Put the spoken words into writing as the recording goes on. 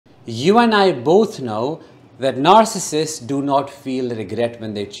You and I both know that narcissists do not feel regret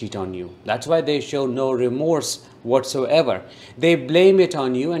when they cheat on you. That's why they show no remorse whatsoever. They blame it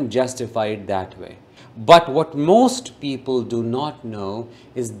on you and justify it that way. But what most people do not know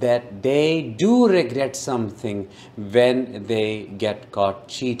is that they do regret something when they get caught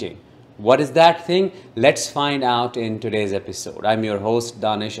cheating. What is that thing? Let's find out in today's episode. I'm your host,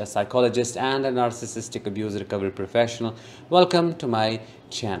 Danish, a psychologist and a narcissistic abuse recovery professional. Welcome to my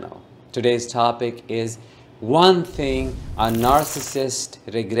channel. Today's topic is one thing a narcissist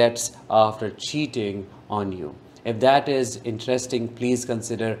regrets after cheating on you. If that is interesting, please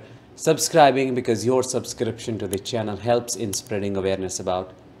consider subscribing because your subscription to the channel helps in spreading awareness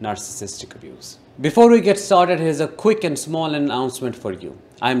about narcissistic abuse. Before we get started, here's a quick and small announcement for you.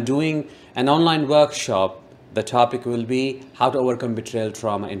 I'm doing an online workshop. The topic will be how to overcome betrayal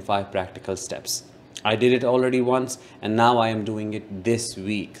trauma in 5 practical steps. I did it already once and now I am doing it this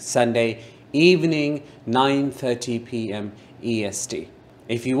week, Sunday evening, 9:30 p.m. EST.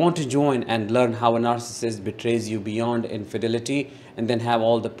 If you want to join and learn how a narcissist betrays you beyond infidelity and then have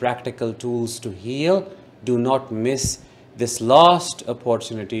all the practical tools to heal, do not miss this last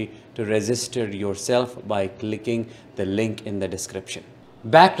opportunity to register yourself by clicking the link in the description.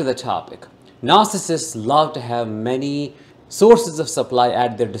 Back to the topic. Narcissists love to have many sources of supply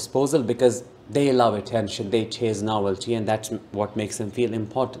at their disposal because they love attention, they chase novelty, and that's what makes them feel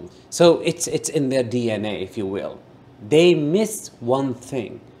important. So it's in their DNA, if you will. They miss one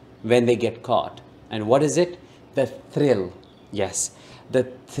thing when they get caught. And what is it? The thrill. Yes, the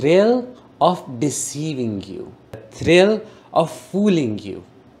thrill of deceiving you, the thrill of fooling you.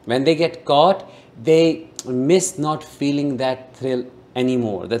 When they get caught, they miss not feeling that thrill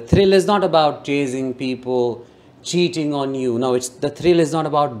anymore. The thrill is not about chasing people, cheating on you. No, the thrill is not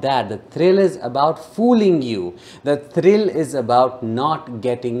about that. The thrill is about fooling you. The thrill is about not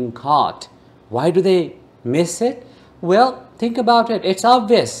getting caught. Why do they miss it? Well, think about it. It's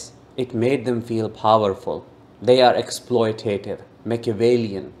obvious. It made them feel powerful. They are exploitative,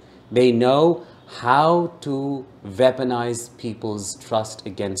 Machiavellian. They know how to weaponize people's trust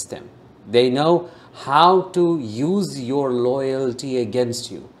against them. They know how to use your loyalty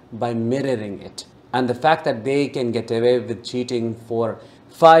against you by mirroring it. And the fact that they can get away with cheating for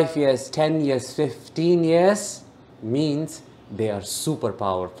 5 years, 10 years, 15 years means they are super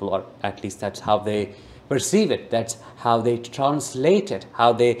powerful, or at least that's how they perceive it. That's how they translate it,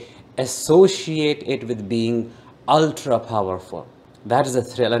 how they associate it with being ultra powerful. That is a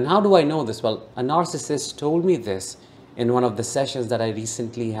thrill. And how do I know this? Well, a narcissist told me this in one of the sessions that I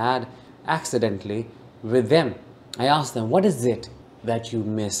recently had accidentally with them. I asked them, what is it that you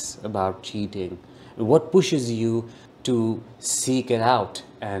miss about cheating? What pushes you to seek it out?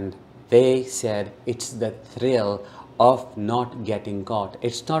 And they said it's the thrill of not getting caught.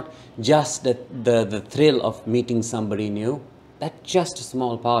 It's not just the thrill of meeting somebody new. That's just a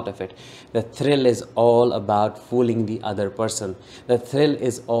small part of it. The thrill is all about fooling the other person. The thrill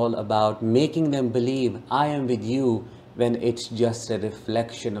is all about making them believe I am with you when it's just a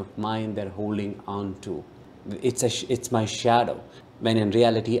reflection of mine they're holding on to. It's my shadow, when in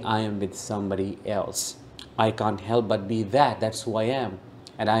reality I am with somebody else. I can't help but be that. That's who I am.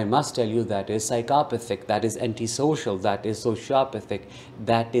 And I must tell you that is psychopathic, that is antisocial, that is sociopathic,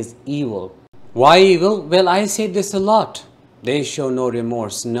 that is evil. Why evil? Well, I say this a lot. They show no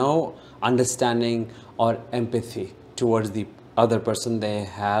remorse, no understanding or empathy towards the other person they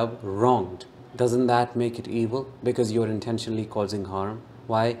have wronged. Doesn't that make it evil? Because you're intentionally causing harm.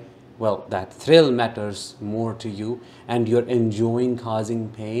 Why? Well, that thrill matters more to you and you're enjoying causing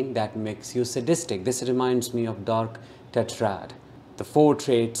pain. That makes you sadistic. This reminds me of dark tetrad, the 4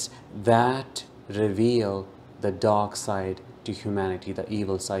 traits that reveal the dark side to humanity, the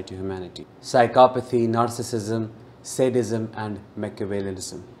evil side to humanity. Psychopathy, narcissism, sadism, and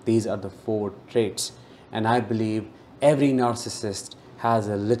Machiavellianism. These are the 4 traits. And I believe every narcissist has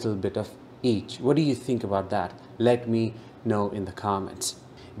a little bit of each. What do you think about that? Let me know in the comments.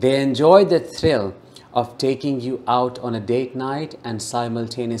 They enjoy the thrill of taking you out on a date night and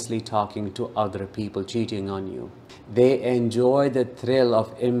simultaneously talking to other people, cheating on you. They enjoy the thrill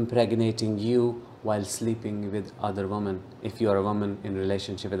of impregnating you while sleeping with other women, if you are a woman in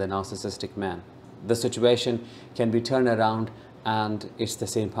relationship with a narcissistic man. The situation can be turned around and it's the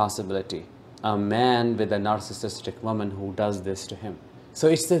same possibility. A man with a narcissistic woman who does this to him. So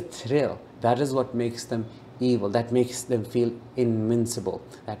it's the thrill. That is what makes them evil. That makes them feel invincible.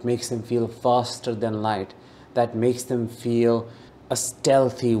 That makes them feel faster than light. That makes them feel a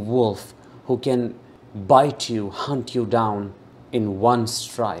stealthy wolf who can bite you, hunt you down in one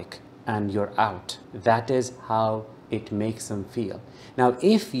strike and you're out. That is how it makes them feel. Now,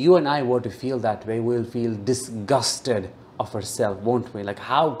 if you and I were to feel that way, we'll feel disgusted of ourselves, won't we? Like,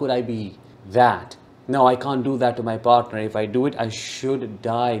 how could I be that? No, I can't do that to my partner. If I do it, I should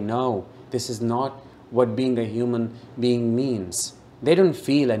die. No, this is not what being a human being means. They don't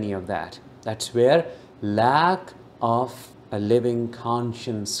feel any of that. That's where lack of a living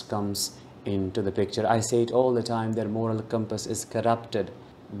conscience comes into the picture. I say it all the time, their moral compass is corrupted.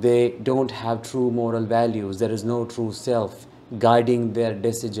 They don't have true moral values. There is no true self guiding their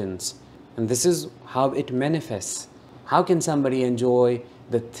decisions. And this is how it manifests. How can somebody enjoy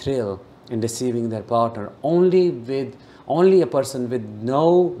the thrill in deceiving their partner? Only a person with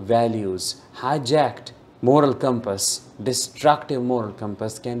no values, hijacked moral compass, destructive moral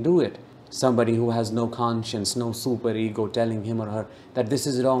compass can do it. Somebody who has no conscience, no super ego telling him or her that this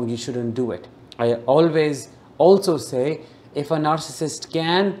is wrong, you shouldn't do it. I always also say, if a narcissist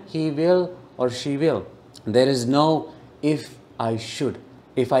can, he will or she will. There is no if I should.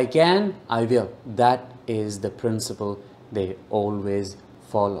 If I can, I will. That is the principle they always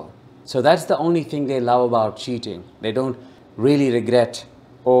follow. So that's the only thing they love about cheating. They don't really regret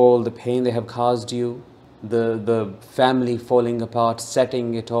all the pain they have caused you, the family falling apart,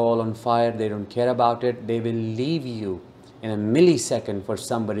 setting it all on fire. They don't care about it. They will leave you in a millisecond for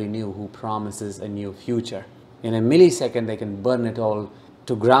somebody new who promises a new future. In a millisecond, they can burn it all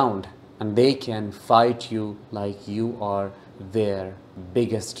to ground, and they can fight you like you are their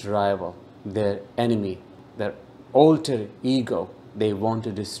biggest rival, their enemy, their alter ego they want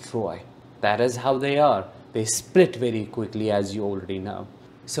to destroy. That is how they are. They split very quickly, as you already know.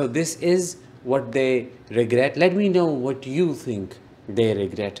 So this is what they regret. Let me know what you think they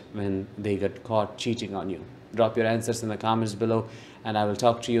regret when they get caught cheating on you. Drop your answers in the comments below, and I will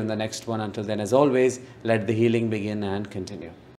talk to you in the next one. Until then, as always, let the healing begin and continue.